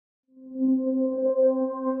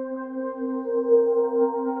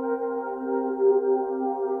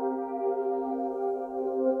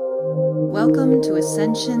Welcome to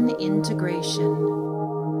Ascension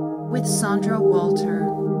Integration with Sandra Walter.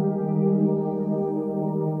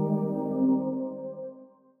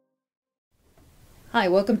 Hi,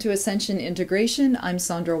 welcome to Ascension Integration. I'm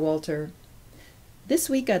Sandra Walter. This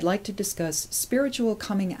week I'd like to discuss spiritual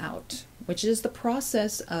coming out, which is the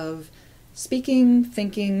process of speaking,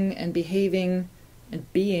 thinking, and behaving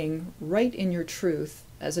and being right in your truth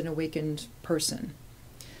as an awakened person.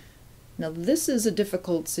 Now, this is a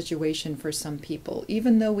difficult situation for some people,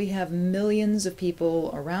 even though we have millions of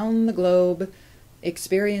people around the globe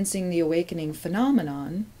experiencing the awakening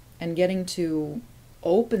phenomenon and getting to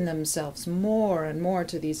open themselves more and more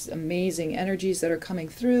to these amazing energies that are coming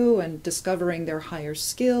through and discovering their higher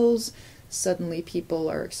skills. Suddenly people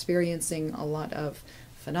are experiencing a lot of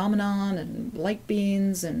phenomenon and light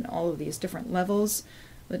beings and all of these different levels.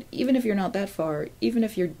 But even if you're not that far, even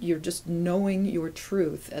if you're just knowing your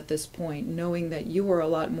truth at this point, knowing that you are a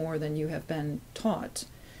lot more than you have been taught,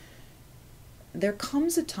 there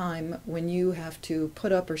comes a time when you have to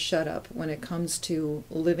put up or shut up when it comes to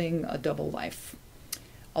living a double life.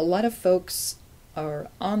 A lot of folks are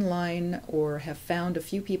online or have found a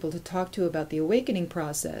few people to talk to about the awakening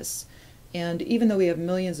process. And even though we have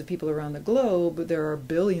millions of people around the globe, there are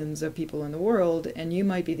billions of people in the world, and you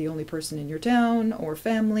might be the only person in your town or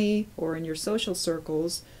family or in your social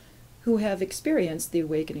circles who have experienced the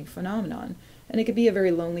awakening phenomenon. And it could be a very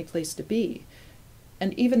lonely place to be.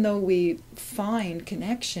 And even though we find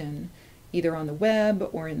connection either on the web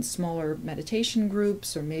or in smaller meditation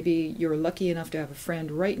groups, or maybe you're lucky enough to have a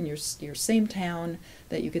friend right in your same town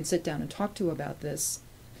that you can sit down and talk to about this,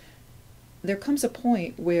 there comes a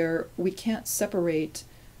point where we can't separate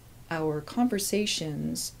our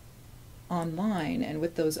conversations online and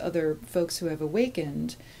with those other folks who have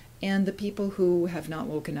awakened and the people who have not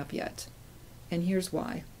woken up yet. And here's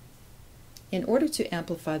why. In order to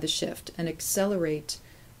amplify the shift and accelerate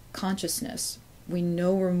consciousness, we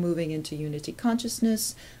know we're moving into unity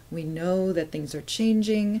consciousness, we know that things are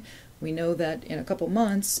changing, we know that in a couple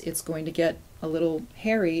months it's going to get a little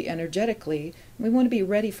hairy energetically, we want to be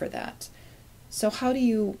ready for that. So how do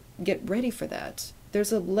you get ready for that?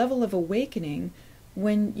 There's a level of awakening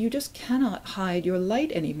when you just cannot hide your light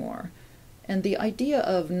anymore. And the idea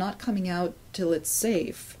of not coming out till it's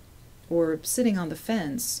safe or sitting on the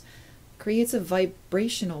fence creates a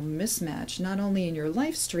vibrational mismatch, not only in your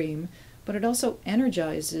life stream, but it also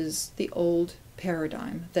energizes the old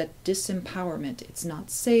paradigm, that disempowerment. It's not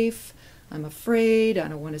safe, I'm afraid, I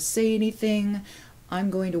don't want to say anything, I'm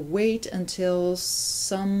going to wait until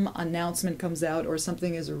some announcement comes out or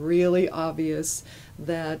something is really obvious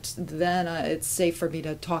that then it's safe for me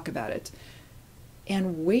to talk about it.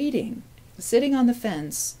 And waiting, sitting on the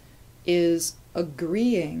fence, is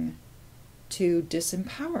agreeing to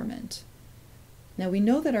disempowerment. Now we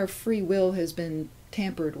know that our free will has been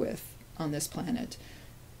tampered with on this planet,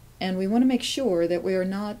 and we want to make sure that we are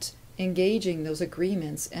not engaging those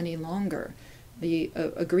agreements any longer. The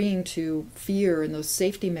agreeing to fear and those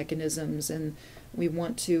safety mechanisms, and we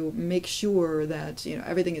want to make sure that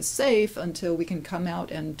everything is safe until we can come out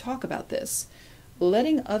and talk about this.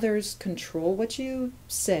 Letting others control what you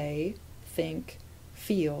say, think,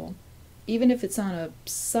 feel, even if it's on a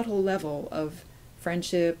subtle level of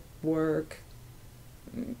friendship, work,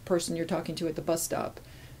 person you're talking to at the bus stop,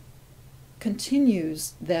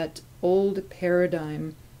 continues that old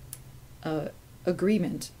paradigm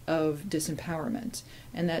agreement of disempowerment,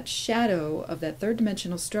 and that shadow of that third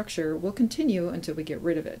dimensional structure will continue until we get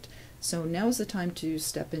rid of it. So now is the time to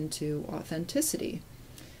step into authenticity.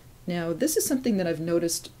 Now this is something that I've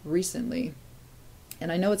noticed recently,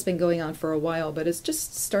 and I know it's been going on for a while, but it's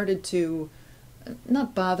just started to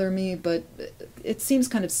not bother me, but it seems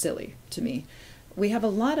kind of silly to me. We have a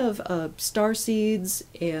lot of starseeds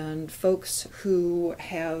and folks who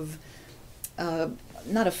have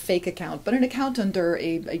not a fake account, but an account under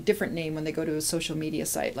a different name when they go to a social media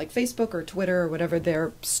site like Facebook or Twitter or whatever.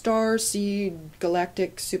 They're Starseed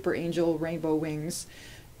Galactic Super Angel Rainbow Wings,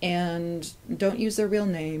 and don't use their real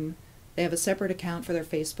name. They have a separate account for their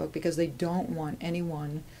Facebook because they don't want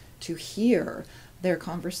anyone to hear their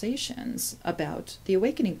conversations about the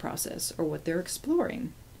awakening process or what they're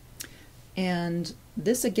exploring. And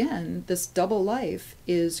this again, this double life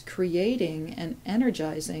is creating and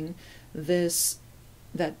energizing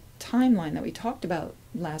that timeline that we talked about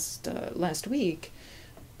last week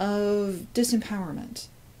of disempowerment.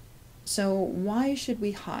 So why should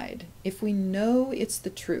we hide? If we know it's the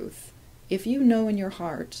truth, if you know in your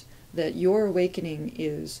heart that your awakening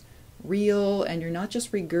is real and you're not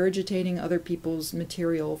just regurgitating other people's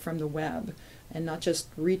material from the web and not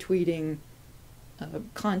just retweeting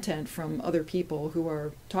content from other people who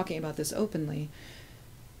are talking about this openly.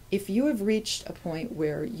 If you have reached a point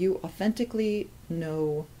where you authentically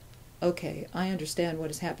know, okay, I understand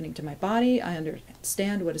what is happening to my body, I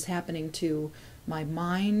understand what is happening to my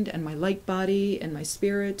mind and my light body and my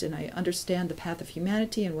spirit, and I understand the path of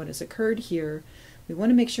humanity and what has occurred here, we want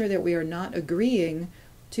to make sure that we are not agreeing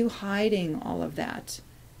to hiding all of that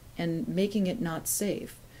and making it not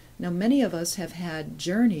safe. Now, many of us have had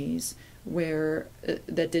journeys where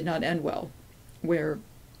that did not end well, where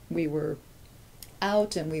we were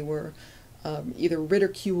out and we were either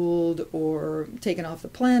ridiculed or taken off the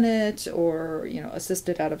planet or,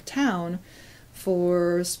 assisted out of town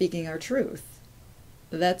for speaking our truth.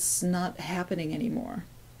 That's not happening anymore.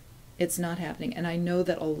 It's not happening. And I know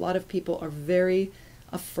that a lot of people are very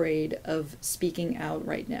afraid of speaking out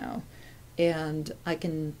right now. And I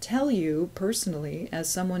can tell you personally, as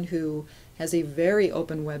someone who has a very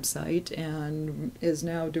open website and is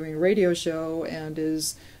now doing a radio show and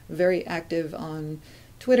is very active on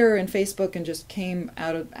Twitter and Facebook and just came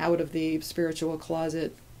out of the spiritual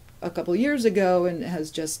closet a couple years ago and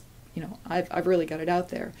has just, I've really got it out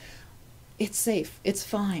there. It's safe. It's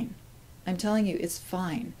fine. I'm telling you, it's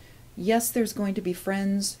fine. Yes, there's going to be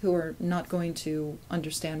friends who are not going to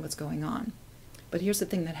understand what's going on. But here's the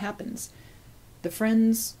thing that happens. The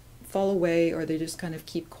friends fall away or they just kind of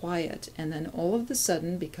keep quiet. And then all of a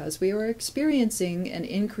sudden, because we are experiencing an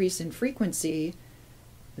increase in frequency,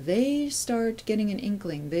 they start getting an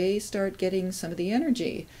inkling. They start getting some of the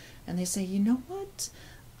energy. And they say, you know what?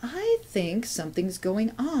 I think something's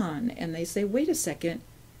going on. And they say, wait a second.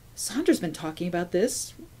 Sandra's been talking about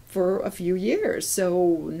this for a few years,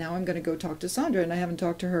 so now I'm going to go talk to Sandra, and I haven't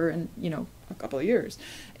talked to her in, a couple of years.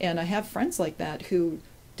 And I have friends like that who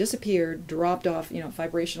disappeared, dropped off,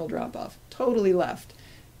 vibrational drop off, totally left.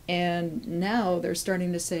 And now they're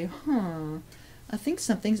starting to say, I think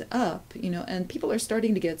something's up, and people are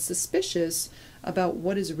starting to get suspicious about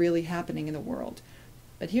what is really happening in the world.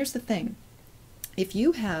 But here's the thing. If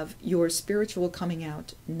you have your spiritual coming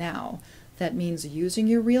out now, that means using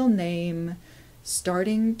your real name,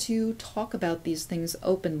 starting to talk about these things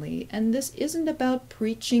openly. And this isn't about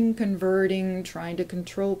preaching, converting, trying to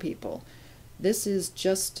control people. This is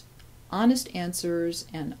just honest answers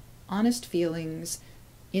and honest feelings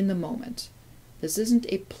in the moment. This isn't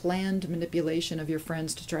a planned manipulation of your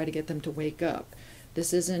friends to try to get them to wake up.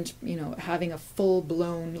 This isn't, having a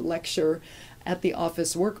full-blown lecture at the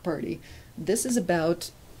office work party. This is about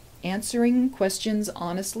answering questions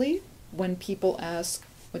honestly when people ask,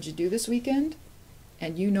 what'd you do this weekend?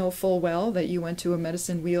 And you know full well that you went to a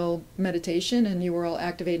medicine wheel meditation and you were all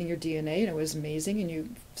activating your DNA and it was amazing and you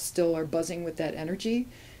still are buzzing with that energy.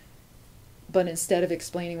 But instead of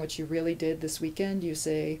explaining what you really did this weekend, you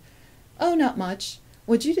say, oh, not much.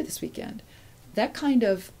 What'd you do this weekend? That kind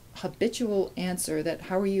of habitual answer that,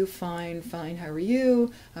 how are you? Fine, fine. How are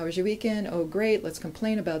you? How was your weekend? Oh, great. Let's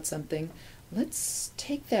complain about something. Let's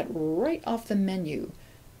take that right off the menu.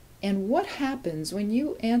 And what happens when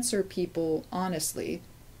you answer people honestly,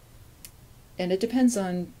 and it depends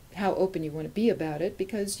on how open you want to be about it,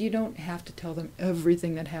 because you don't have to tell them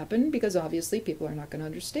everything that happened, because obviously people are not going to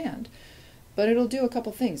understand. But it'll do a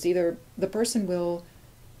couple things. Either the person will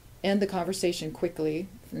end the conversation quickly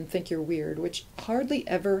and think you're weird, which hardly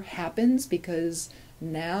ever happens because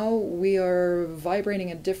now we are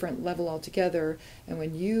vibrating a different level altogether. And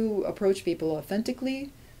when you approach people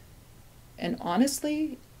authentically and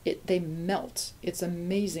honestly, they melt. It's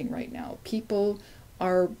amazing right now. People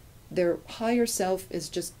their higher self is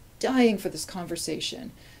just dying for this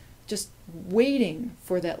conversation, just waiting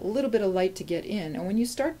for that little bit of light to get in. And when you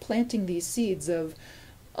start planting these seeds of,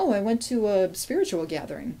 oh, I went to a spiritual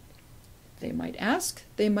gathering, they might ask,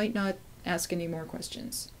 they might not ask any more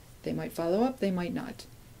questions. They might follow up, they might not.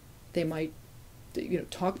 They might,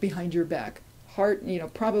 talk behind your back.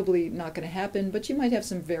 Probably not going to happen, but you might have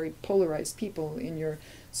some very polarized people in your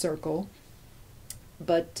circle.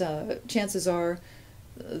 But chances are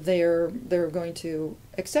they're going to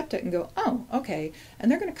accept it and go, oh, okay. And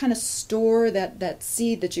they're going to kind of store that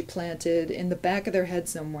seed that you planted in the back of their head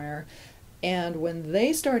somewhere. And when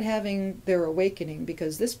they start having their awakening,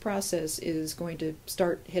 because this process is going to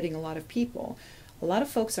start hitting a lot of people, a lot of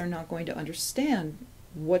folks are not going to understand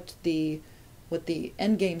what the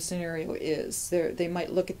end game scenario is. They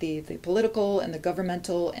might look at the political and the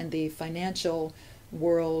governmental and the financial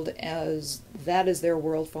world as that is their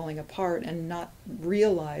world falling apart and not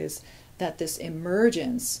realize that this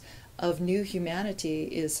emergence of new humanity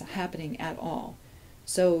is happening at all.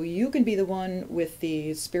 So you can be the one with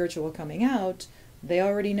the spiritual coming out. They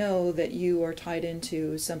already know that you are tied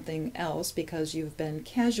into something else because you've been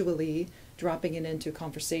casually dropping it into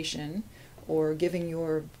conversation or giving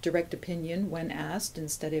your direct opinion when asked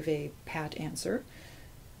instead of a pat answer.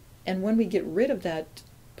 And when we get rid of that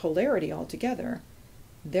polarity altogether,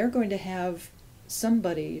 they're going to have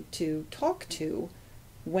somebody to talk to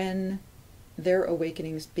when their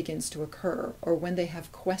awakening begins to occur or when they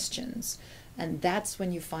have questions. And that's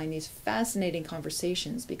when you find these fascinating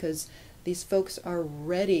conversations, because these folks are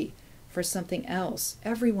ready for something else.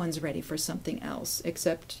 Everyone's ready for something else,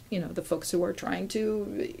 except, the folks who are trying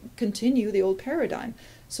to continue the old paradigm.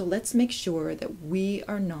 So let's make sure that we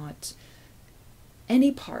are not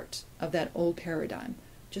any part of that old paradigm.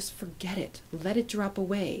 Just forget it. Let it drop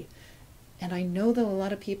away. And I know that a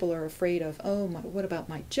lot of people are afraid of, what about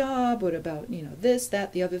my job? What about, this,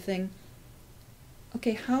 that, the other thing?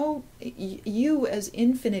 Okay, how you as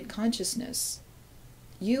infinite consciousness,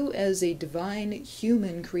 you as a divine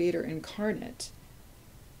human creator incarnate,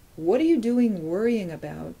 what are you doing worrying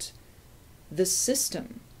about the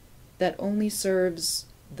system that only serves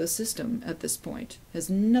the system at this point? Has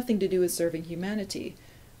nothing to do with serving humanity.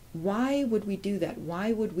 Why would we do that?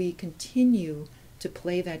 Why would we continue to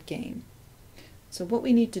play that game? So what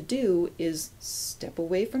we need to do is step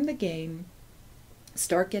away from the game,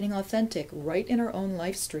 start getting authentic right in our own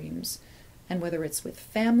life streams, and whether it's with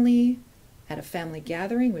family, at a family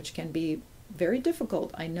gathering, which can be very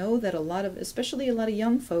difficult. I know that especially a lot of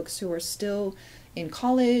young folks who are still in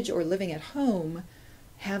college or living at home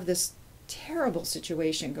have this terrible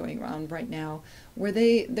situation going on right now where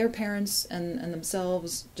their parents and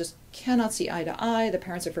themselves just cannot see eye to eye. The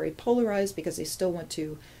parents are very polarized because they still want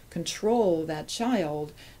to control that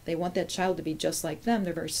child. They want that child to be just like them.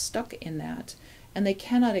 They're very stuck in that. And they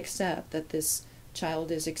cannot accept that this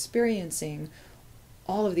child is experiencing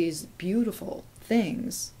all of these beautiful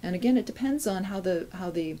things. And again, it depends on how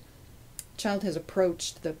the child has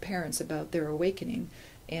approached the parents about their awakening.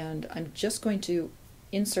 And I'm just going to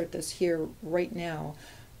insert this here right now.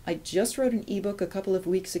 I just wrote an ebook a couple of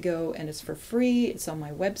weeks ago, and it's for free. It's on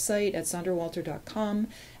my website at sandrawalter.com,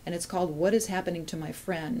 and it's called What is Happening to My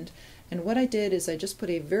Friend. And what I did is I just put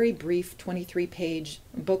a very brief 23-page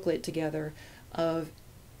booklet together of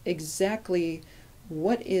exactly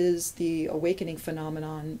what is the awakening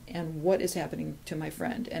phenomenon and what is happening to my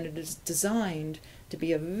friend. And it is designed to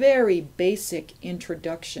be a very basic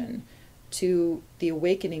introduction to the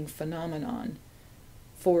awakening phenomenon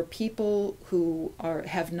for people who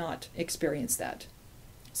have not experienced that.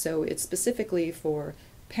 So it's specifically for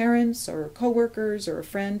parents or coworkers or a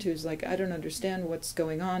friend who's like, I don't understand what's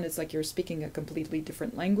going on. It's like you're speaking a completely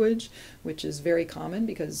different language, which is very common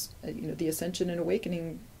because the Ascension and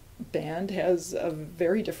Awakening band has a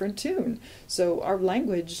very different tune. So our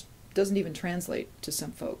language doesn't even translate to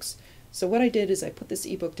some folks. So what I did is I put this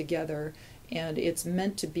ebook together, and it's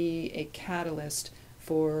meant to be a catalyst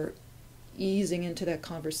for easing into that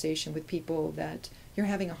conversation with people that you're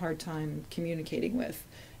having a hard time communicating with.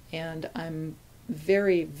 And I'm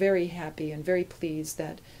very, very happy and very pleased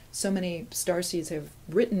that so many starseeds have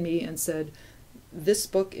written me and said, this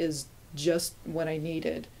book is just what I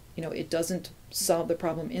needed. It doesn't solve the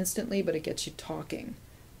problem instantly, but it gets you talking.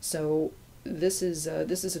 So this is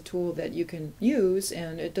a tool that you can use,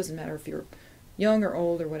 and it doesn't matter if you're young or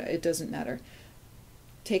old or what, it doesn't matter.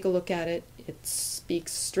 Take a look at it. It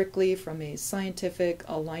speaks strictly from a scientific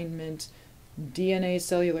alignment, DNA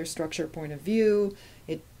cellular structure point of view.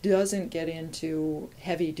 It doesn't get into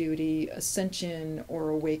heavy-duty ascension or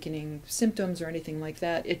awakening symptoms or anything like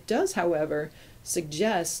that. It does, however,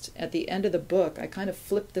 suggest at the end of the book, I kind of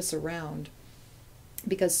flipped this around,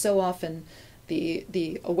 because so often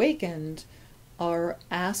the awakened are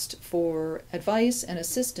asked for advice and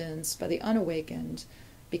assistance by the unawakened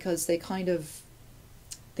because they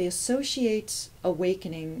associate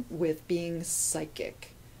awakening with being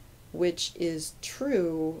psychic, which is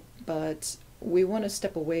true, but we want to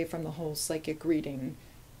step away from the whole psychic reading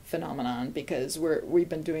phenomenon because we've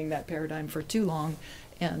been doing that paradigm for too long,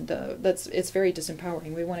 and it's very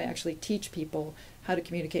disempowering. We want to actually teach people how to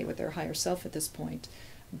communicate with their higher self at this point.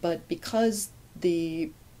 But because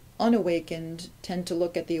the unawakened tend to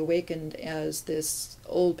look at the awakened as this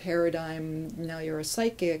old paradigm, now you're a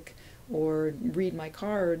psychic, or read my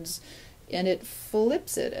cards, and it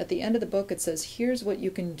flips it. At the end of the book, it says, here's what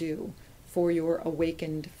you can do for your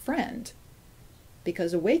awakened friend.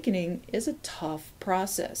 Because awakening is a tough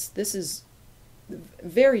process. This is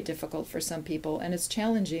very difficult for some people, and it's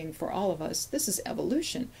challenging for all of us. This is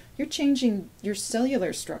evolution. You're changing your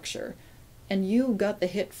cellular structure, and you got the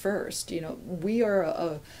hit first. We are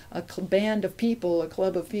a band of people, a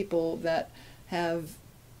club of people that have,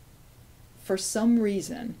 for some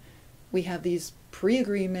reason, we have these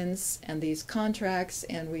pre-agreements and these contracts,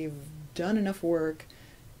 and we've done enough work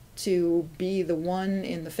to be the one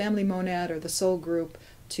in the family monad or the soul group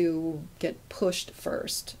to get pushed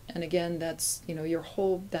first. And again, that's, you know,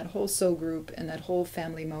 that whole soul group and that whole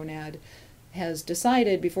family monad has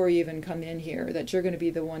decided before you even come in here that you're going to be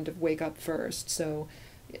the one to wake up first. So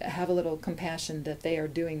have a little compassion that they are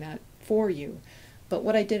doing that for you. But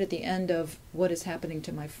what I did at the end of what is happening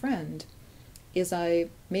to my friend is I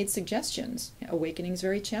made suggestions. Awakening is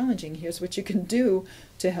very challenging. Here's what you can do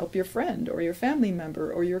to help your friend or your family member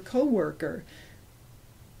or your coworker.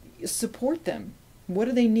 Support them. What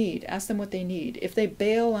do they need? Ask them what they need. If they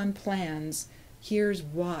bail on plans, here's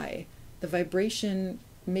why. The vibration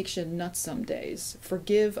makes you nuts some days.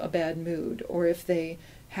 Forgive a bad mood. Or if they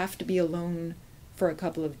have to be alone for a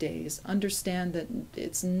couple of days, understand that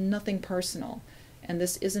it's nothing personal. And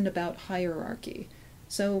this isn't about hierarchy.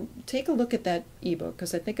 So take a look at that ebook,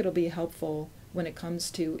 because I think it'll be helpful when it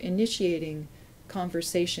comes to initiating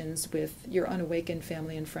conversations with your unawakened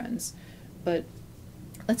family and friends. But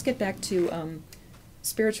let's get back to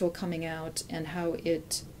spiritual coming out and how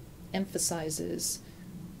it emphasizes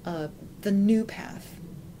the new path,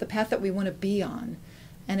 the path that we want to be on.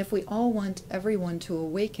 And if we all want everyone to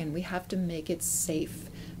awaken, we have to make it safe.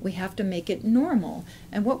 We have to make it normal.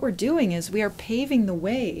 And what we're doing is we are paving the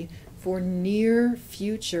way for near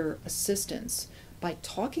future assistance by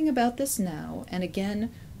talking about this now. And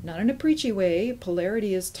again, not in a preachy way.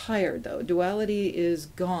 Polarity is tired, though. Duality is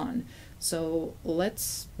gone. So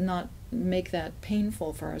let's not make that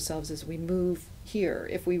painful for ourselves as we move here.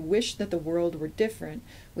 If we wish that the world were different,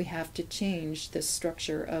 we have to change this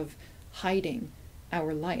structure of hiding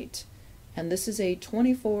our light. And this is a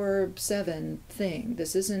 24/7 thing.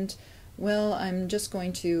 This isn't, well, I'm just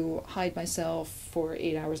going to hide myself for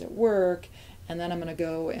 8 hours at work, and then I'm going to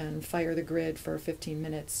go and fire the grid for 15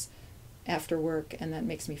 minutes after work, and that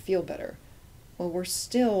makes me feel better. Well, we're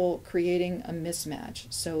still creating a mismatch.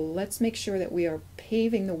 So let's make sure that we are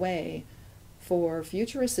paving the way for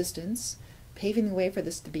future assistance, paving the way for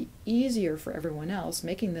this to be easier for everyone else,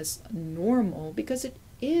 making this normal, because it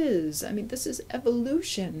is. I mean, this is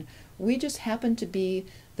evolution. We just happen to be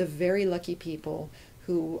the very lucky people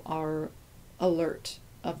who are alert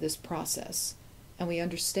of this process. And we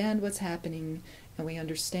understand what's happening, and we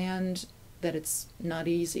understand that it's not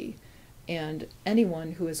easy. And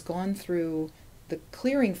anyone who has gone through the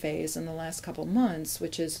clearing phase in the last couple months,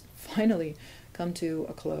 which has finally come to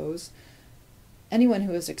a close, anyone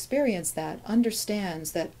who has experienced that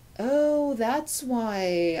understands that, oh, that's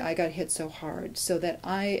why I got hit so hard, so that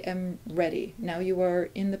I am ready. Now you are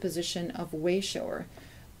in the position of Wayshower.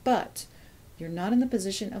 But you're not in the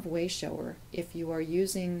position of Wayshower if you are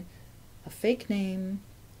using a fake name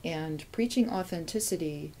and preaching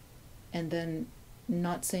authenticity and then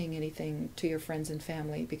not saying anything to your friends and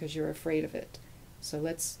family because you're afraid of it. So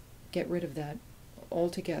let's get rid of that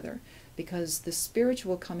altogether, because the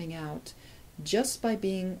spiritual coming out, just by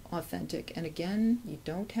being authentic, and again, you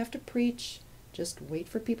don't have to preach, just wait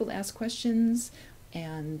for people to ask questions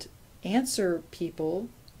and answer people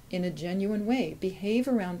in a genuine way. Behave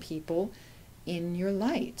around people in your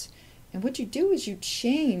light. And what you do is you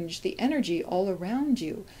change the energy all around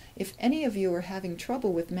you. If any of you are having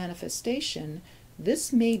trouble with manifestation,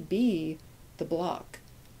 this may be the block.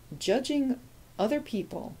 Judging other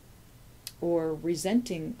people or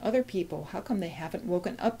resenting other people. How come they haven't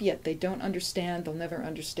woken up yet? They don't understand. They'll never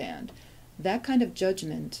understand. That kind of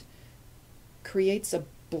judgment creates a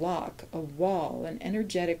block, a wall, an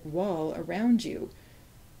energetic wall around you.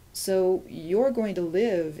 So you're going to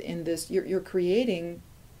live in this, you're creating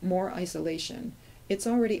more isolation. It's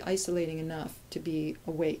already isolating enough to be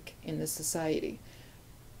awake in this society.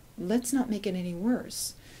 Let's not make it any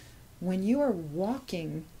worse. When you are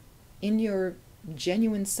walking in your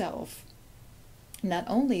genuine self, not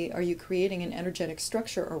only are you creating an energetic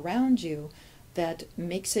structure around you that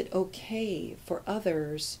makes it okay for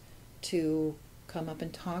others to come up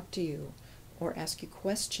and talk to you or ask you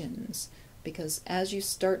questions, because as you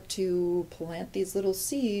start to plant these little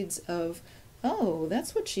seeds of, oh,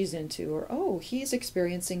 that's what she's into, or oh, he's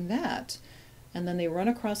experiencing that, and then they run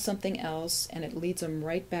across something else and it leads them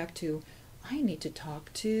right back to, I need to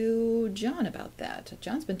talk to John about that.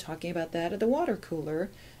 John's been talking about that at the water cooler,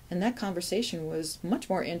 and that conversation was much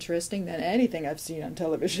more interesting than anything I've seen on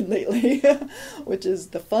television lately, which is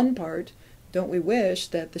the fun part. Don't we wish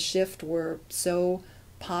that the shift were so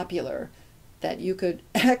popular that you could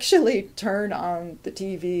actually turn on the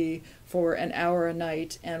TV for an hour a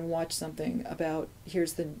night and watch something about,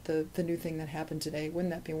 here's the new thing that happened today.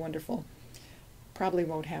 Wouldn't that be wonderful? Probably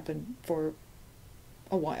won't happen for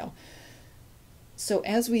a while. So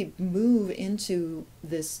as we move into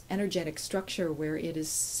this energetic structure where it is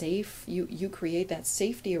safe, you create that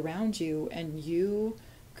safety around you, and you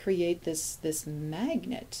create this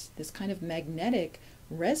magnet, this kind of magnetic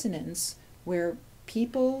resonance where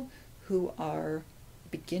people who are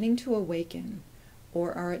beginning to awaken,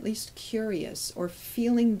 or are at least curious, or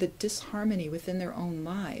feeling the disharmony within their own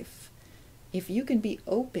life, if you can be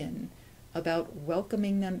open about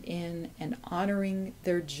welcoming them in and honoring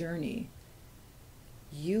their journey,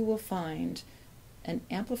 you will find an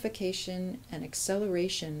amplification and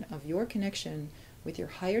acceleration of your connection with your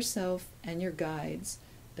higher self and your guides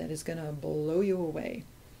that is going to blow you away.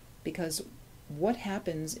 Because what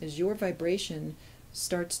happens is your vibration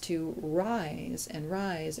starts to rise and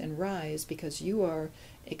rise and rise, because you are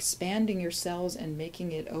expanding your cells and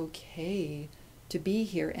making it okay to be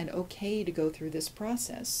here and okay to go through this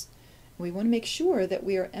process. We want to make sure that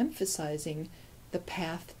we are emphasizing the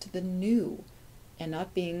path to the new and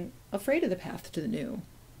not being afraid of the path to the new.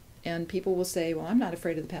 And people will say, well, I'm not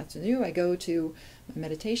afraid of the path to the new. I go to my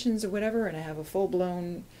meditations or whatever, and I have a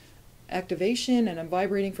full-blown activation, and I'm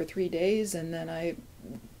vibrating for 3 days, and then I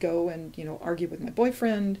go and, argue with my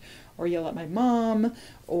boyfriend, or yell at my mom,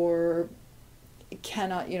 or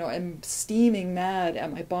I'm steaming mad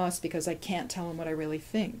at my boss because I can't tell him what I really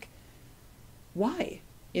think. Why?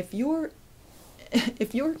 If you're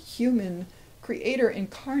human creator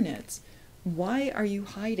incarnate, why are you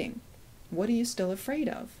hiding? What are you still afraid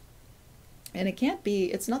of? And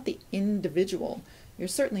it's not the individual. You're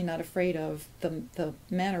certainly not afraid of the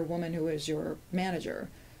man or woman who is your manager.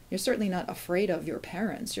 You're certainly not afraid of your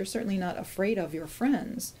parents. You're certainly not afraid of your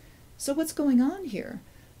friends. So what's going on here?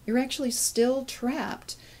 You're actually still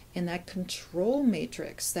trapped in that control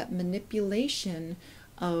matrix, that manipulation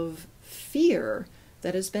of fear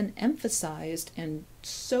that has been emphasized and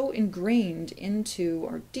so ingrained into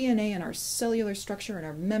our DNA and our cellular structure and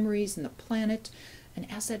our memories and the planet.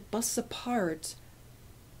 And as that busts apart,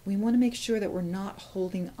 we want to make sure that we're not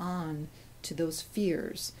holding on to those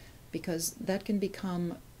fears, because that can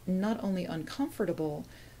become not only uncomfortable,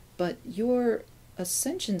 but your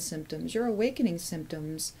ascension symptoms, your awakening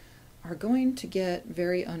symptoms are going to get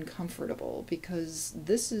very uncomfortable, because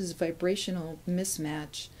this is vibrational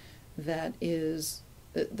mismatch that is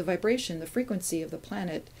the vibration, the frequency of the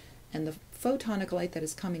planet and the photonic light that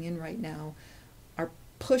is coming in right now are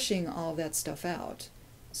pushing all that stuff out.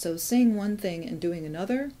 So saying one thing and doing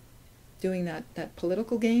another, doing that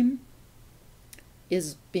political game,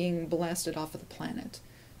 is being blasted off of the planet.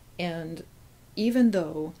 And even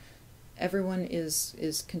though everyone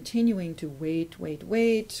is continuing to wait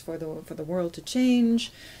for the world to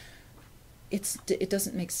change, it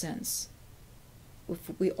doesn't make sense.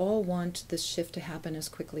 If we all want this shift to happen as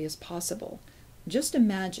quickly as possible, just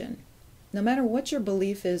imagine, no matter what your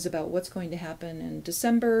belief is about what's going to happen in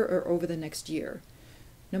December or over the next year,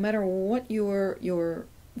 no matter what your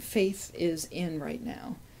faith is in right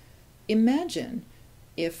now, imagine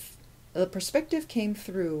if the perspective came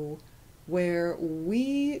through where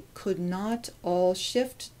we could not all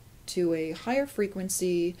shift to a higher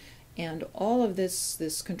frequency, and all of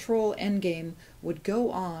this control endgame would go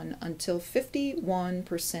on until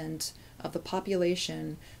 51% of the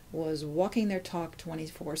population was walking their talk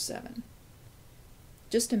 24/7.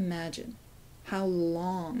 Just imagine how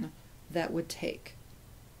long that would take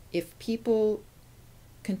if people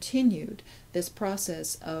continued this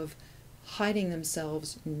process of hiding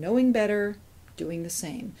themselves, knowing better, doing the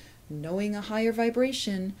same, knowing a higher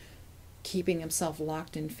vibration, keeping himself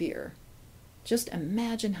locked in fear. Just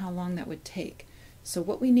imagine how long that would take. So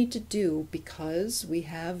what we need to do, because we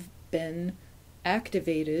have been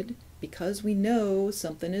activated, because we know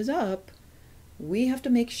something is up, we have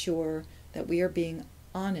to make sure that we are being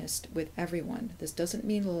honest with everyone. This doesn't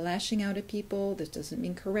mean lashing out at people. This doesn't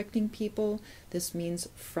mean correcting people. This means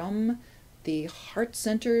from the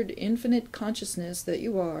heart-centered, infinite consciousness that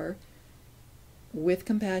you are, with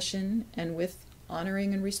compassion and with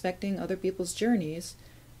honoring and respecting other people's journeys,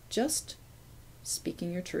 just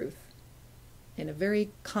speaking your truth in a very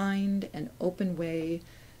kind and open way.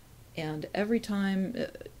 And every time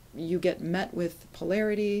you get met with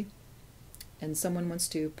polarity and someone wants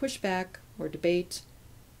to push back or debate,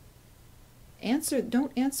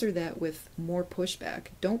 don't answer that with more pushback.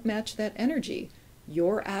 Don't match that energy.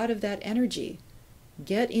 You're out of that energy.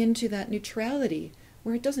 Get into that neutrality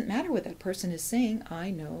where it doesn't matter what that person is saying. I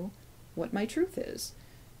know what my truth is.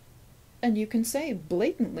 And you can say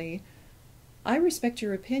blatantly, I respect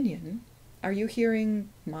your opinion. Are you hearing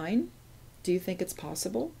mine? Do you think it's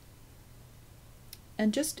possible?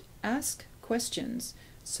 And just ask questions.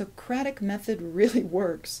 Socratic method really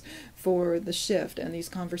works for the shift and these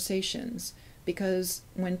conversations. Because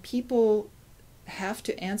when people have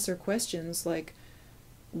to answer questions like,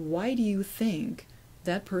 why do you think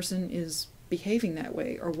that person is behaving that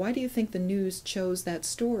way? Or why do you think the news chose that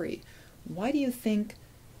story? Why do you think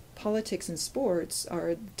politics and sports are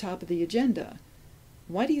at the top of the agenda?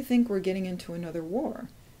 Why do you think we're getting into another war?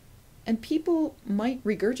 And people might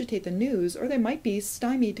regurgitate the news, or they might be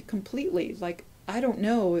stymied completely. Like, I don't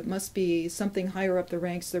know, it must be something higher up the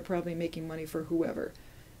ranks, they're probably making money for whoever.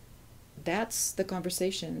 That's the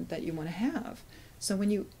conversation that you want to have. So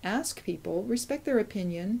when you ask people, respect their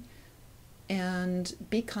opinion and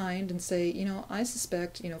be kind and say, you know, I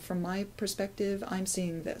suspect, you know, from my perspective, I'm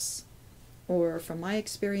seeing this. Or from my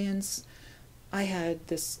experience, I had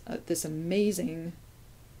this amazing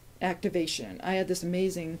activation. I had this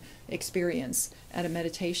amazing experience at a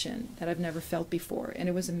meditation that I've never felt before, and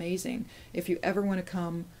it was amazing. If you ever want to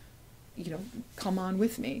come, you know, come on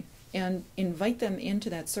with me, and invite them into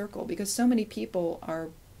that circle, because so many people are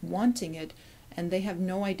wanting it and they have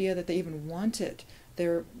no idea that they even want it.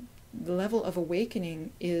 The level of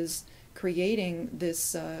awakening is creating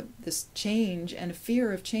this change and a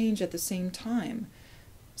fear of change at the same time.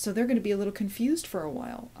 So they're going to be a little confused for a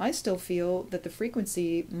while. I still feel that the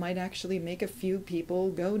frequency might actually make a few people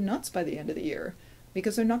go nuts by the end of the year,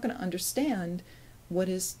 because they're not going to understand what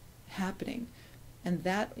is happening. And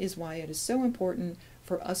that is why it is so important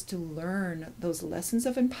for us to learn those lessons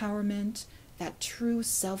of empowerment, that true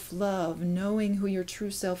self-love, knowing who your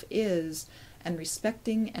true self is, and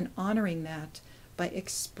respecting and honoring that by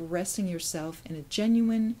expressing yourself in a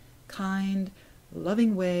genuine, kind,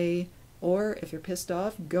 loving way. Or if you're pissed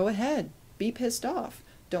off, go ahead, be pissed off.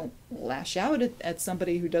 Don't lash out at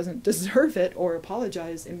somebody who doesn't deserve it or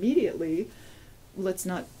apologize immediately. Let's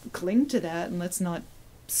not cling to that, and let's not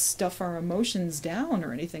stuff our emotions down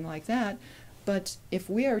or anything like that. But if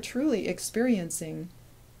we are truly experiencing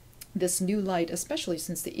this new light, especially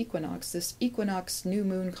since the equinox, this equinox new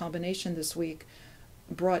moon combination this week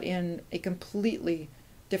brought in a completely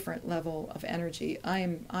different level of energy. I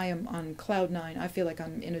am on cloud nine. I feel like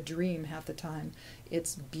I'm in a dream half the time.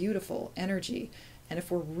 It's beautiful energy. And if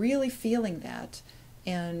we're really feeling that,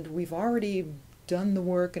 and we've already done the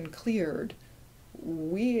work and cleared,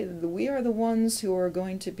 we are the ones who are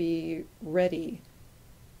going to be ready.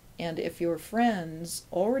 And if your friends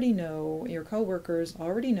already know, your coworkers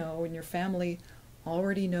already know, and your family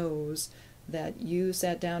already knows that you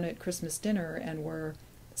sat down at Christmas dinner and were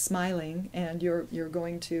smiling, and you're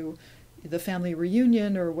going to the family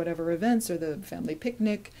reunion or whatever events, or the family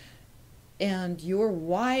picnic, and you're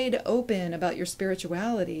wide open about your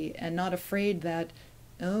spirituality and not afraid that,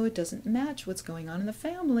 oh, it doesn't match what's going on in the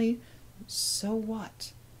family, so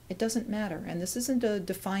what? It doesn't matter. And this isn't a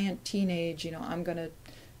defiant teenage, you know, I'm going to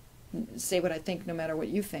say what I think no matter what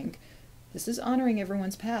you think. This is honoring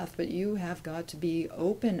everyone's path, but you have got to be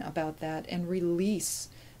open about that and release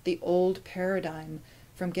the old paradigm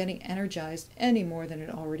from getting energized any more than it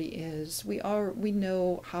already is. We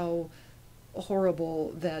know how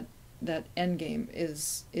horrible that end game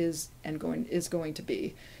is going to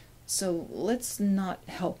be. So let's not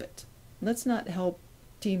help it. Let's not help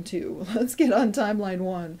Team 2. Let's get on timeline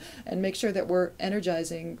 1 and make sure that we're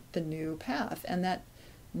energizing the new path. And that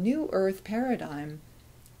new earth paradigm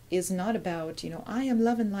is not about, you know, I am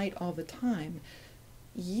love and light all the time.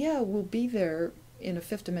 Yeah, we'll be there in a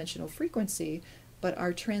fifth dimensional frequency, but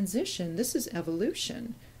our transition, this is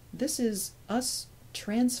evolution. This is us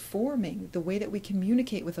transforming the way that we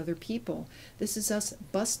communicate with other people. This is us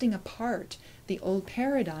busting apart the old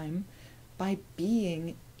paradigm by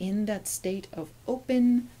being in that state of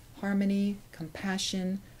open harmony,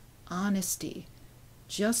 compassion, honesty,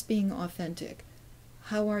 just being authentic.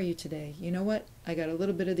 How are you today? You know what? I got a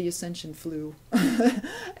little bit of the Ascension flu.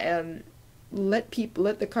 And let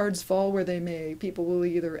the cards fall where they may. People will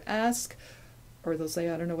either ask, or they'll say,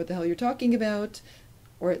 I don't know what the hell you're talking about,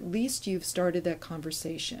 or at least you've started that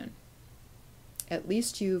conversation. At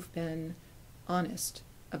least you've been honest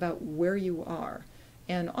about where you are.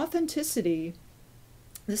 And authenticity,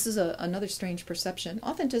 this is another strange perception.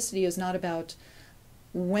 Authenticity is not about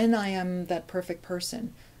when I am that perfect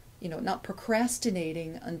person. You know, not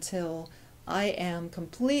procrastinating until I am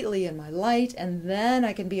completely in my light, and then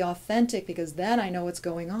I can be authentic because then I know what's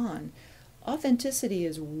going on. Authenticity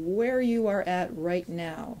is where you are at right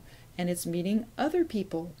now, and it's meeting other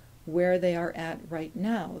people where they are at right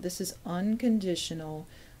now. This is unconditional,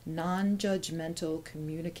 non-judgmental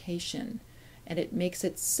communication, and it makes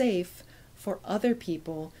it safe for other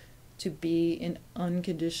people to be in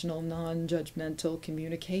unconditional, non-judgmental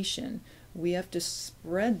communication. We have to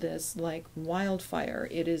spread this like wildfire.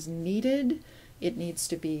 It is needed, It needs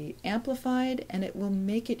to be amplified, and it will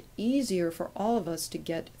make it easier for all of us to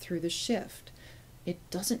get through the shift. It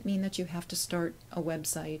doesn't mean that you have to start a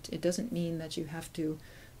website. It doesn't mean that you have to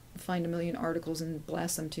find a million articles and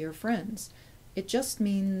blast them to your friends. It just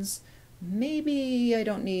means maybe I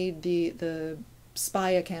don't need the spy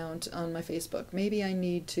account on my Facebook. Maybe I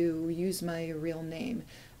need to use my real name.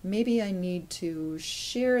 Maybe I need to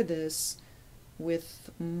share this with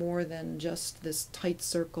more than just this tight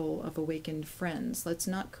circle of awakened friends. Let's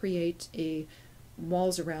not create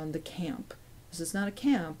walls around the camp. This is not a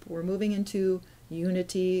camp. We're moving into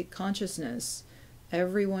unity consciousness.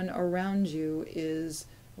 Everyone around you is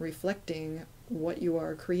reflecting what you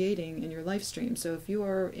are creating in your life stream. So if you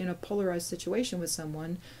are in a polarized situation with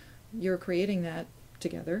someone, you're creating that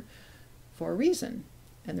together for a reason.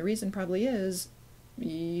 And the reason probably is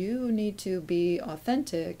you need to be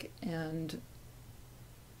authentic and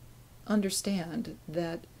understand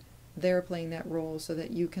that they're playing that role so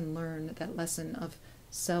that you can learn that lesson of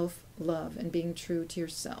self-love and being true to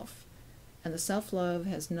yourself. And the self-love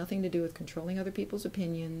has nothing to do with controlling other people's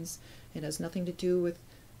opinions. It has nothing to do with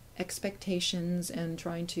expectations and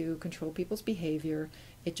trying to control people's behavior.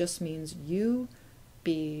 It just means you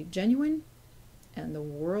be genuine and the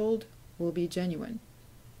world will be genuine.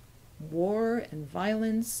 War and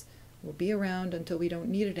violence will be around until we don't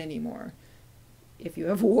need it anymore. If you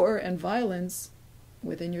have war and violence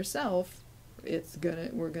within yourself,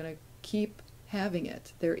 we're gonna keep having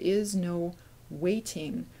it. There is no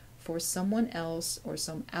waiting for someone else or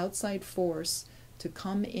some outside force to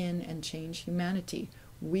come in and change humanity.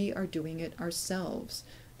 We are doing it ourselves.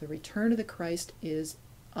 The return of the Christ is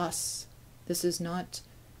us. This is not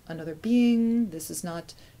another being. This is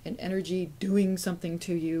not an energy doing something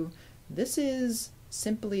to you. This is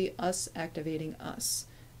simply us activating us.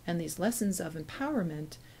 And these lessons of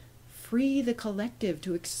empowerment free the collective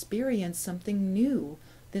to experience something new.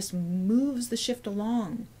 This moves the shift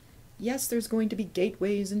along. Yes, there's going to be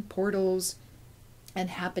gateways and portals and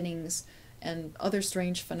happenings and other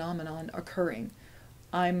strange phenomenon occurring.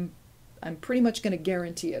 I'm pretty much going to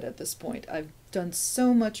guarantee it at this point. I've done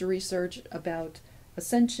so much research about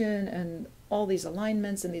Ascension and all these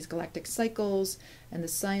alignments and these galactic cycles and the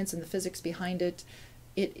science and the physics behind it.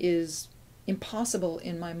 It is impossible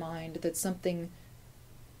in my mind that something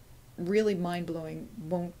really mind-blowing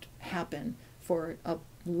won't happen for a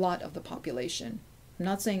lot of the population. I'm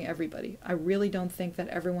not saying everybody. I really don't think that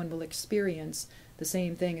everyone will experience the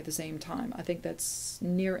same thing at the same time. I think that's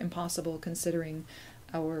near impossible considering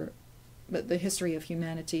the history of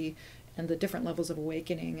humanity and the different levels of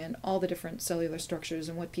awakening and all the different cellular structures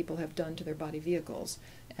and what people have done to their body vehicles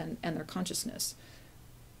and their consciousness.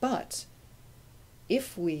 But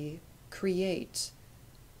if we create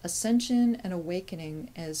ascension and awakening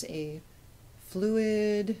as a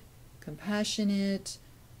fluid, compassionate,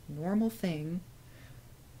 normal thing,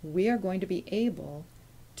 we are going to be able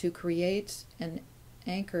to create and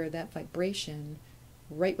anchor that vibration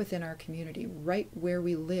right within our community, right where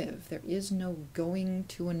we live. There is no going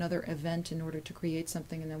to another event in order to create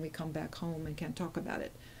something and then we come back home and can't talk about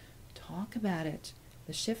it. Talk about it.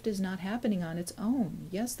 The shift is not happening on its own.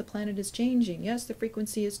 Yes, the planet is changing. Yes, the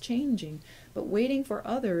frequency is changing. But waiting for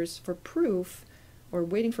others for proof, or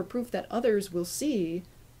waiting for proof that others will see,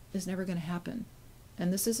 is never going to happen.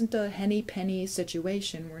 And this isn't a henny penny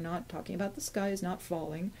situation. We're not talking about the sky is not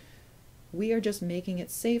falling. We are just making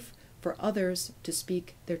it safe for others to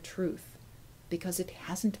speak their truth, because it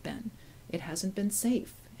hasn't been. It hasn't been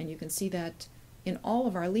safe. And you can see that in all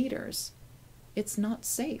of our leaders. It's not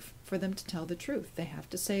safe for them to tell the truth. They have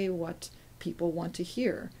to say what people want to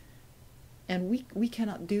hear. And we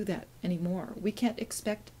cannot do that anymore. We can't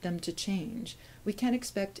expect them to change. We can't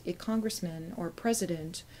expect a congressman or a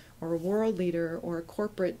president or a world leader or a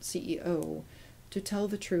corporate CEO to tell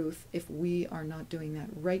the truth if we are not doing that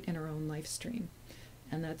right in our own life stream.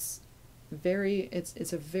 And that's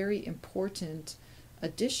it's a very important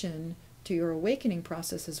addition to your awakening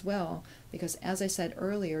process as well, because as I said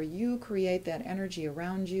earlier, you create that energy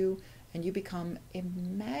around you and you become a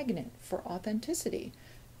magnet for authenticity,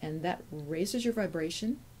 and that raises your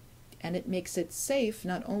vibration and it makes it safe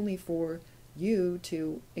not only for you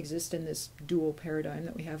to exist in this dual paradigm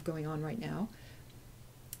that we have going on right now,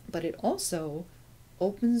 but it also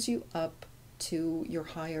opens you up to your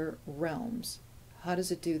higher realms. How does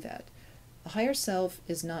it do that? The higher self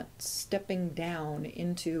is not stepping down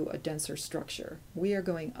into a denser structure. We are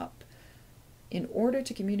going up. In order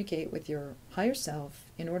to communicate with your higher self,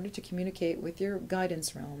 in order to communicate with your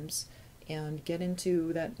guidance realms and get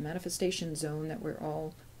into that manifestation zone that we're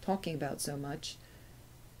all talking about so much,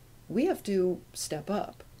 we have to step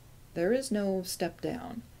up. There is no step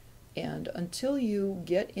down. And until you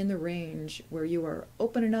get in the range where you are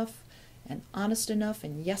open enough and honest enough,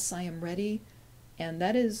 and yes, I am ready, and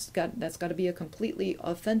that's got to be a completely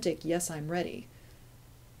authentic yes, I'm ready.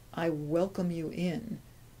 I welcome you in.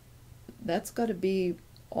 That's got to be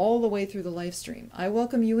all the way through the live stream. I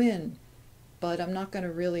welcome you in, but I'm not going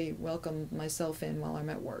to really welcome myself in while I'm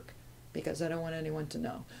at work because I don't want anyone to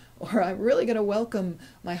know. Or I'm really going to welcome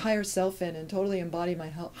my higher self in and totally embody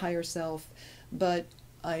my higher self, but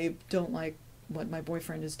I don't like what my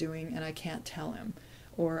boyfriend is doing and I can't tell him.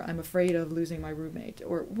 Or I'm afraid of losing my roommate,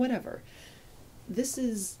 or whatever. This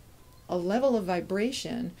is a level of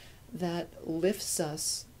vibration that lifts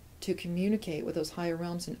us to communicate with those higher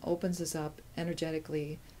realms and opens us up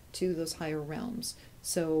energetically to those higher realms.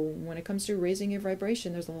 So when it comes to raising your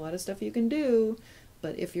vibration, there's a lot of stuff you can do,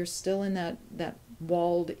 but if you're still in that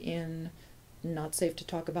walled in, not safe to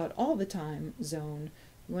talk about all the time zone,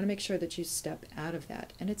 you want to make sure that you step out of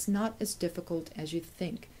that. And it's not as difficult as you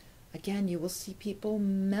think. Again, you will see people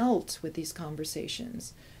melt with these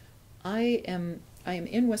conversations. I am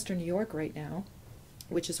in Western New York right now,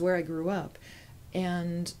 which is where I grew up,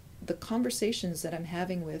 and the conversations that I'm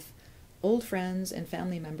having with old friends and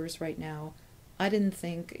family members right now, I didn't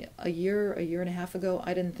think a year and a half ago,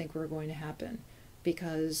 I didn't think were going to happen,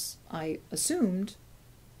 because I assumed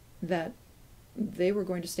that they were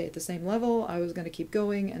going to stay at the same level, I was going to keep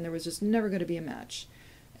going, and there was just never going to be a match.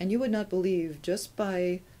 And you would not believe, just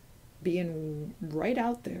by being right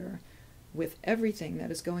out there with everything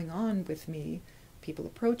that is going on with me, people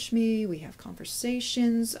approach me, we have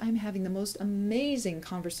conversations. I'm having the most amazing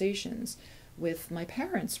conversations with my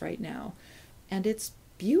parents right now. And it's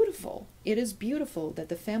beautiful. It is beautiful that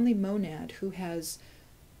the family monad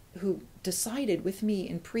who decided with me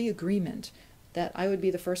in pre-agreement that I would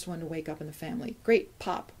be the first one to wake up in the family. Great,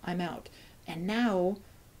 pop, I'm out. And now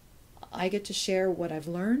I get to share what I've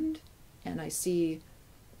learned, and I see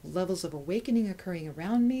levels of awakening occurring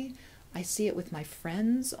around me. I see it with my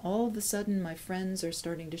friends. All of a sudden, my friends are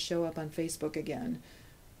starting to show up on Facebook again,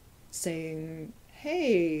 saying,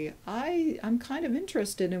 hey, I'm kind of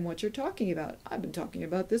interested in what you're talking about. I've been talking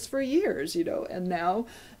about this for years, and now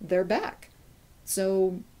they're back.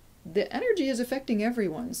 So the energy is affecting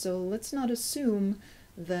everyone. So let's not assume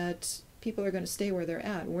that people are going to stay where they're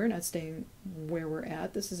at. We're not staying where we're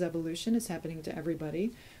at. This is evolution. It's happening to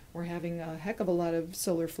everybody. We're having a heck of a lot of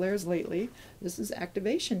solar flares lately. This is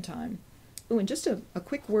activation time. Oh, and just a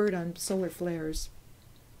quick word on solar flares.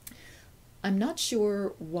 I'm not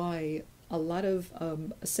sure why a lot of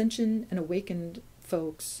Ascension and awakened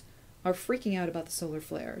folks are freaking out about the solar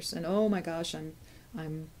flares. And oh my gosh,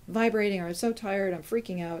 I'm vibrating, or I'm so tired, I'm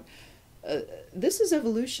freaking out. This is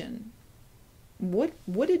evolution. What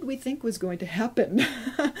did we think was going to happen?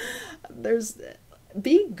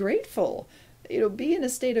 Be grateful. Be in a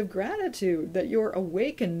state of gratitude that you're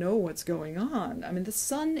awake and know what's going on. I mean, the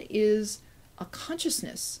sun is a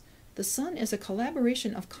consciousness. The sun is a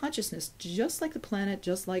collaboration of consciousness, just like the planet,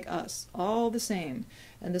 just like us, all the same.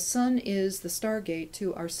 And the sun is the stargate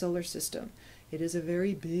to our solar system. It is a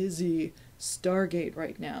very busy stargate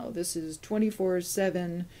right now. This is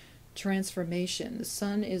 24/7 transformation. The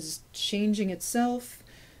sun is changing itself.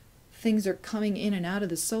 Things are coming in and out of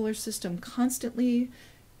the solar system constantly.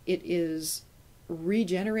 It is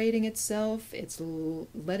regenerating itself. It's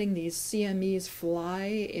letting these CMEs fly.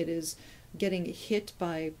 It is getting hit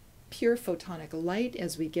by pure photonic light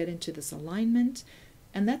as we get into this alignment.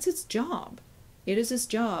 And that's its job. It is its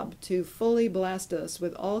job to fully blast us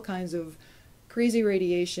with all kinds of crazy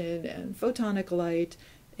radiation and photonic light.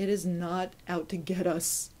 It is not out to get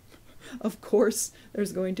us. Of course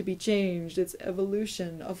there's going to be change. It's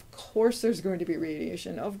evolution. Of course there's going to be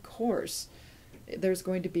radiation. Of course there's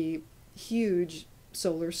going to be huge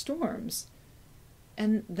solar storms.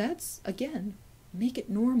 And that's, again, make it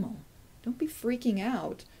normal. Don't be freaking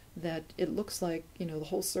out that it looks like, the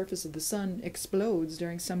whole surface of the sun explodes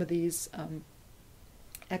during some of these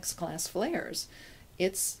X-class flares.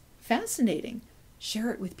 It's fascinating.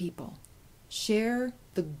 Share it with people. Share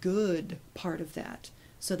the good part of that,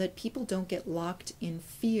 so that people don't get locked in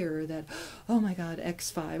fear that, oh my God,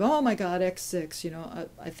 X5, oh my God, X6.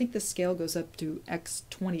 I think the scale goes up to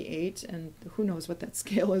X28, and who knows what that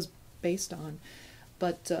scale is based on.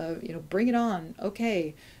 But, bring it on.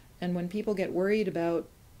 Okay. And when people get worried about,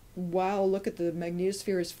 wow, look at the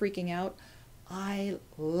magnetosphere is freaking out, I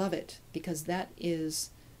love it, because that is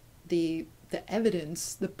the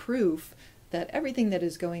evidence, the proof that everything that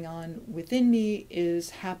is going on within me is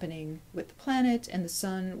happening with the planet and the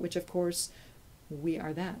sun, which of course, we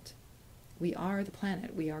are that. We are the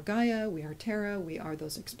planet. We are Gaia, we are Terra, we are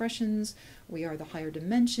those expressions, we are the higher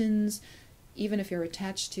dimensions. even if you're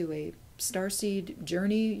attached to a starseed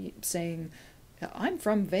journey saying, I'm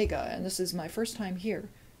from Vega and this is my first time here,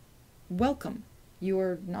 welcome. You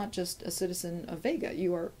are not just a citizen of Vega.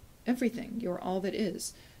 You are everything. You are all that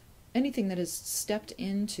is. Anything that has stepped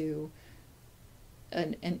into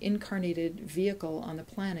an incarnated vehicle on the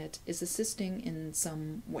planet is assisting in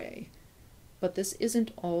some way. But this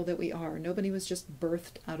isn't all that we are. Nobody was just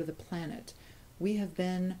birthed out of the planet. We have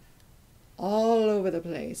been all over the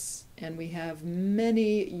place, and we have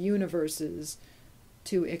many universes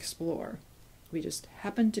to explore. We just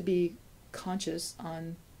happen to be conscious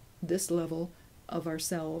on this level of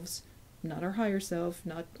ourselves, not our higher self,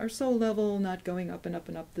 not our soul level, not going up and up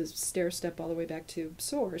and up the stair step all the way back to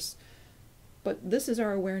source. But this is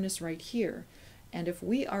our awareness right here. And if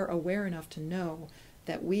we are aware enough to know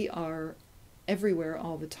that we are everywhere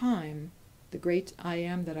all the time, the great I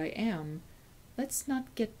am that I am, let's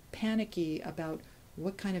not get panicky about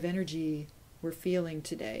what kind of energy we're feeling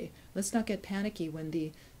today. Let's not get panicky when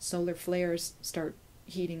the solar flares start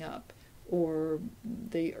heating up, or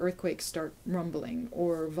the earthquakes start rumbling,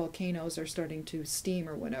 or volcanoes are starting to steam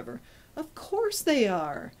or whatever. Of course they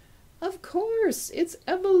are. Of course. It's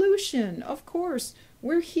evolution. Of course.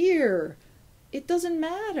 We're here. It doesn't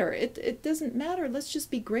matter. It doesn't matter. Let's just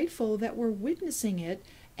be grateful that we're witnessing it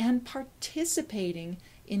and participating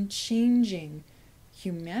in changing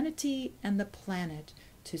humanity and the planet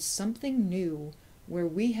to something new where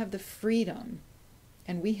we have the freedom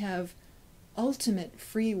and we have ultimate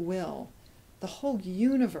free will. The whole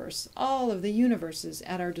universe, all of the universes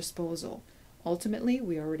at our disposal. Ultimately,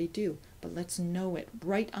 we already do, but let's know it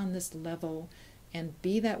right on this level and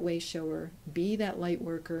be that wayshower, be that light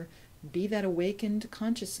worker, be that awakened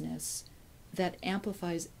consciousness that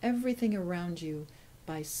amplifies everything around you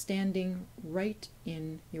by standing right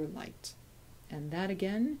in your light. And that,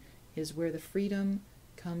 again, is where the freedom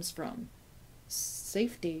comes from.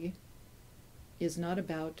 Safety is not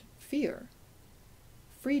about fear.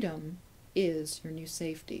 Freedom is your new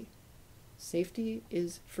safety. Safety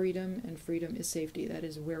is freedom, and freedom is safety. That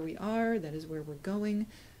is where we are. That is where we're going.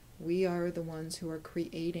 We are the ones who are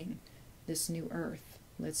creating this new earth.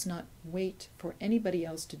 Let's not wait for anybody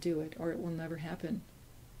else to do it, or it will never happen.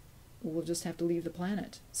 We'll just have to leave the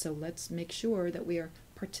planet. So let's make sure that we are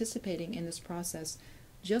participating in this process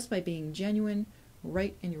just by being genuine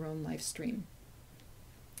right in your own life stream.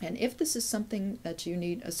 And if this is something that you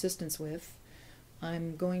need assistance with,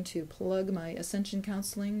 I'm going to plug my Ascension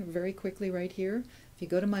counseling very quickly right here. If you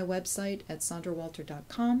go to my website at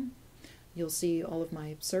sandrawalter.com, you'll see all of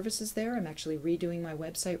my services there. I'm actually redoing my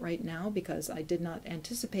website right now because I did not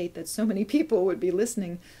anticipate that so many people would be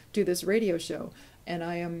listening to this radio show. And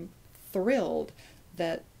I am thrilled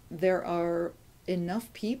that there are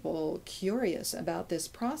enough people curious about this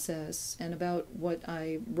process and about what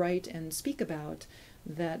I write and speak about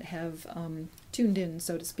that have tuned in,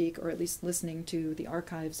 so to speak, or at least listening to the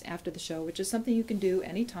archives after the show, which is something you can do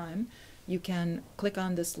anytime. You can click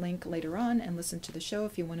on this link later on and listen to the show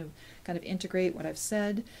if you want to kind of integrate what I've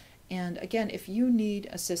said. And again, if you need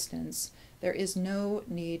assistance, there is no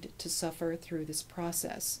need to suffer through this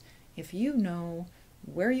process. If you know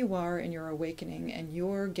where you are in your awakening and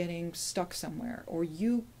you're getting stuck somewhere, or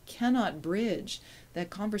you cannot bridge that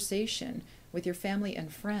conversation with your family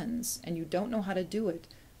and friends and you don't know how to do it,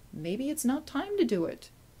 maybe it's not time to do it.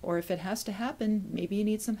 Or if it has to happen, maybe you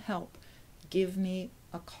need some help. Give me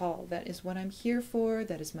a call. That is what I'm here for.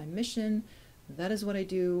 That is my mission. That is what I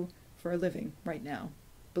do for a living right now.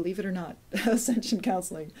 Believe it or not, Ascension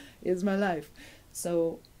counseling is my life.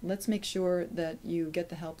 So let's make sure that you get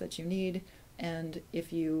the help that you need. And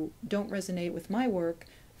if you don't resonate with my work,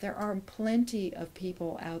 there are plenty of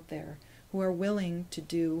people out there who are willing to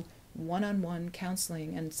do one-on-one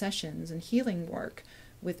counseling and sessions and healing work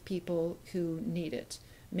with people who need it.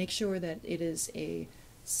 Make sure that it is a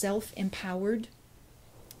self-empowered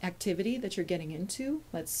activity that you're getting into.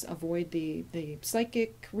 Let's avoid the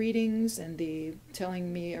psychic readings and the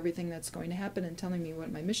telling me everything that's going to happen and telling me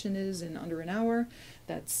what my mission is in under an hour.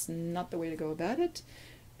 That's not the way to go about it.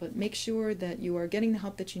 But make sure that you are getting the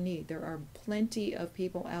help that you need. There are plenty of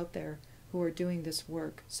people out there who are doing this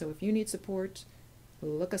work. So if you need support,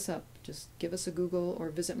 look us up. Just give us a Google or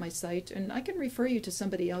visit my site, and I can refer you to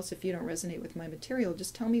somebody else if you don't resonate with my material.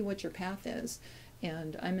 Just tell me what your path is,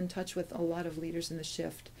 and I'm in touch with a lot of leaders in the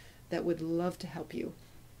shift that would love to help you.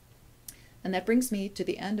 And that brings me to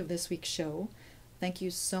the end of this week's show. Thank you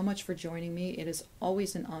so much for joining me. It is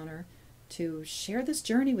always an honor to share this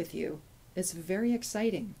journey with you. It's very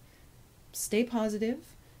exciting. Stay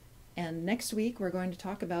positive. And next week, we're going to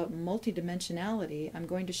talk about multidimensionality. I'm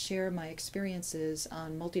going to share my experiences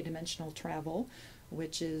on multidimensional travel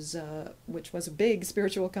which was a big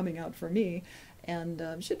spiritual coming out for me,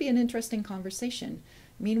 and should be an interesting conversation.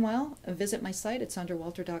 Meanwhile, visit my site at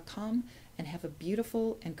sandrawalter.com and have a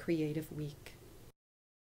beautiful and creative week.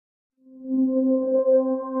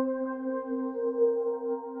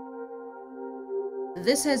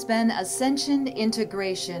 This has been Ascension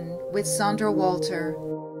Integration with Sandra Walter.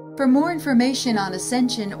 For more information on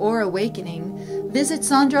Ascension or Awakening, visit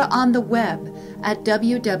Sandra on the web at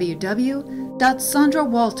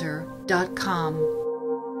www.sandrawalter.com.